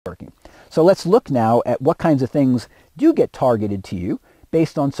So let's look now at what kinds of things do get targeted to you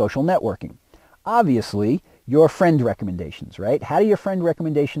based on social networking. Obviously, your friend recommendations, right? How do your friend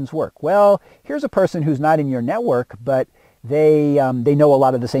recommendations work? Well, here's a person who's not in your network, but they know a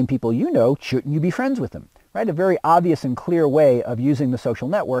lot of the same people you know. Shouldn't you be friends with them? Right? A very obvious and clear way of using the social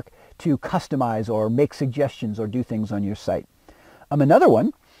network to customize or make suggestions or do things on your site. Another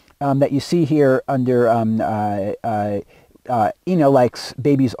one that you see here under Ina likes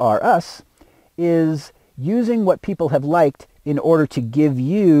Babies Are Us is using what people have liked in order to give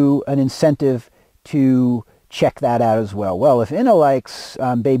you an incentive to check that out as well. Well, if Ina likes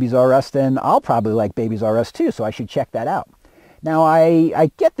Babies Are Us, then I'll probably like Babies Are Us too, so I should check that out. Now,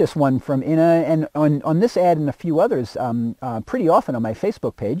 I get this one from Ina, and on this ad and a few others pretty often on my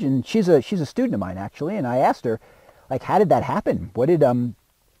Facebook page, and she's a student of mine, actually, and I asked her, like, how did that happen? What did,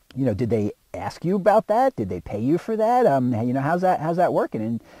 did they ask you about that? Did they pay you for that? How's that working?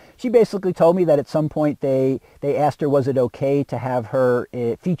 And she basically told me that at some point they asked her, was it okay to have her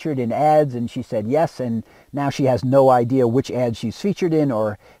featured in ads? And she said yes, and now she has no idea which ads she's featured in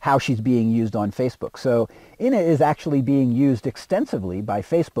or how she's being used on Facebook. So Ina is actually being used extensively by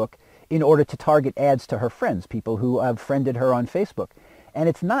Facebook in order to target ads to her friends, people who have friended her on Facebook. And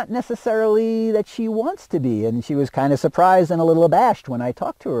it's not necessarily that she wants to be, and she was kind of surprised and a little abashed when I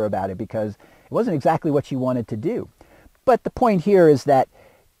talked to her about it because it wasn't exactly what she wanted to do. But the point here is that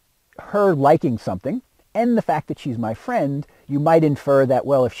her liking something and the fact that she's my friend, you might infer that,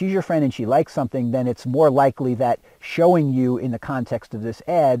 well, if she's your friend and she likes something, then it's more likely that showing you in the context of this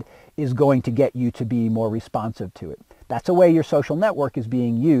ad is going to get you to be more responsive to it. That's a way your social network is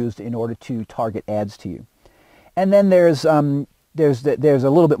being used in order to target ads to you. And then there's a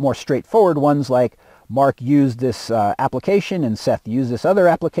little bit more straightforward ones like Mark used this application and Seth used this other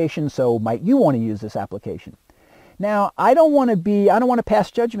application, so might you want to use this application? Now, I don't want to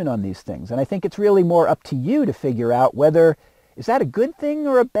pass judgment on these things, and I think it's really more up to you to figure out whether is that a good thing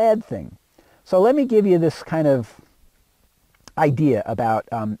or a bad thing. So let me give you this kind of idea about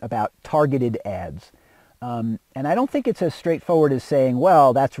targeted ads. And I don't think it's as straightforward as saying,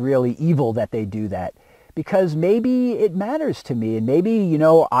 well, that's really evil that they do that. Because maybe it matters to me, and maybe,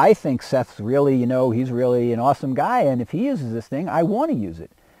 I think Seth's really, he's really an awesome guy, and if he uses this thing, I want to use it.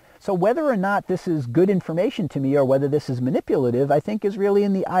 So whether or not this is good information to me or whether this is manipulative, I think is really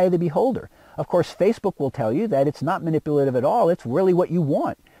in the eye of the beholder. Of course, Facebook will tell you that it's not manipulative at all. It's really what you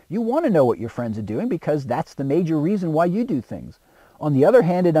want. You want to know what your friends are doing because that's the major reason why you do things. On the other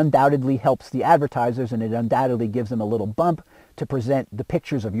hand, it undoubtedly helps the advertisers, and it undoubtedly gives them a little bump to present the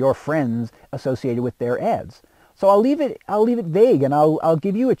pictures of your friends associated with their ads. So I'll leave it vague, and I'll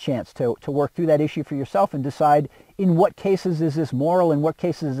give you a chance to work through that issue for yourself and decide in what cases is this moral, in what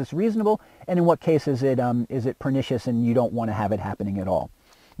cases is this reasonable, and in what cases is it pernicious and you don't want to have it happening at all.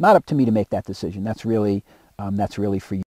 Not up to me to make that decision. That's really for you.